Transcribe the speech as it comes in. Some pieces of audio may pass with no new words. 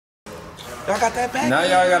Y'all got that back? Now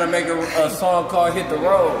y'all gotta make a song called Hit the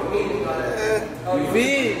Road. You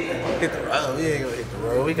feel? Hit the road. We ain't gonna hit the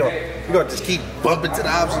road. We gonna just keep bumping to the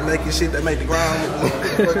opps and making shit that make the ground move.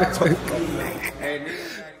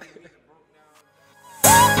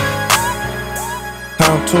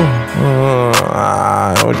 Count two.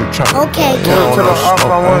 What you trying to do? Okay, To the up,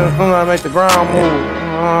 I want to make the ground move.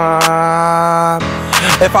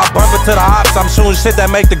 If I bump it to the ops, I'm shooting shit that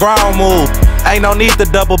make the ground move. Ain't no need to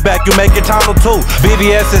double back, you make it tunnel too.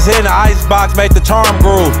 BBS is in the icebox, make the charm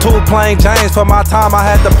groove. 2 plain James for my time, I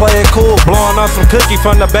had to play it cool. Blowing on some cookie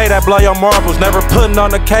from the bay that blow your marbles. Never putting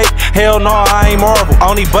on the cake, hell no, I ain't Marvel.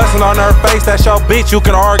 Only busting on her face, that's your bitch, you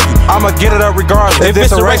can argue. I'ma get it up regardless. If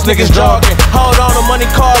it's a race, niggas jogging. Hold on, the money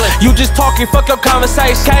calling. You just talking, fuck your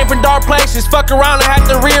conversation. Came from dark places, fuck around and have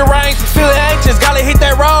to rearrange. Feeling anxious, gotta hit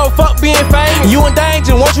that road, fuck being famous. You in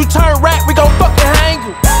danger, once you turn rap, we gon' fucking hang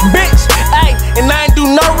you. Bitch, ayy, and I ain't do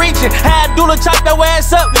no reaching. Had Dula chop your ass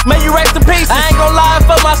up, may you rest in peace. I ain't gon' lie,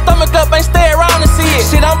 fuck my stomach up, ain't stay around to see it.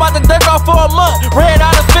 Shit, I'm about to duck off for a month, red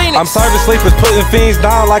out of Phoenix. I'm serving sleepers, putting fiends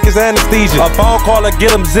down like it's anesthesia. A phone call to get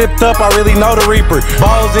them zipped up, I really know the reaper.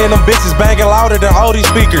 Balls in them bitches banging louder than Odie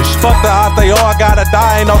speakers. Fuck the op, they all gotta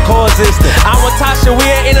die, ain't no coexistence. I'm with Tasha, we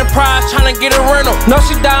at Enterprise, tryna get a rental. No,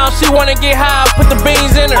 she down, she wanna get high, put the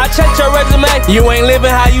beans in her. I checked your resume, you ain't living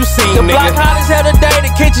how you seem, the block hot as hell today, the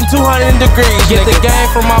kitchen 200 degrees. Get the game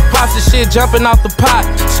from my pops and shit jumping out the pot.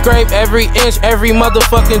 Scrape every inch, every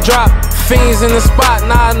motherfucking drop. Fiends in the spot,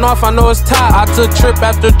 nodding off, I know it's top. I took trip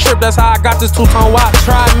after trip, that's how I got this 2-tone watch.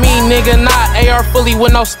 Try me, nigga, not AR fully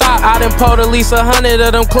with no stop. I done pulled at least 100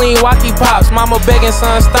 of them clean walkie pops. Mama begging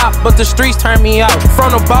son stop, but the streets turn me out.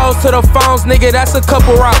 From the balls to the phones, nigga, that's a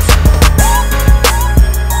couple routes.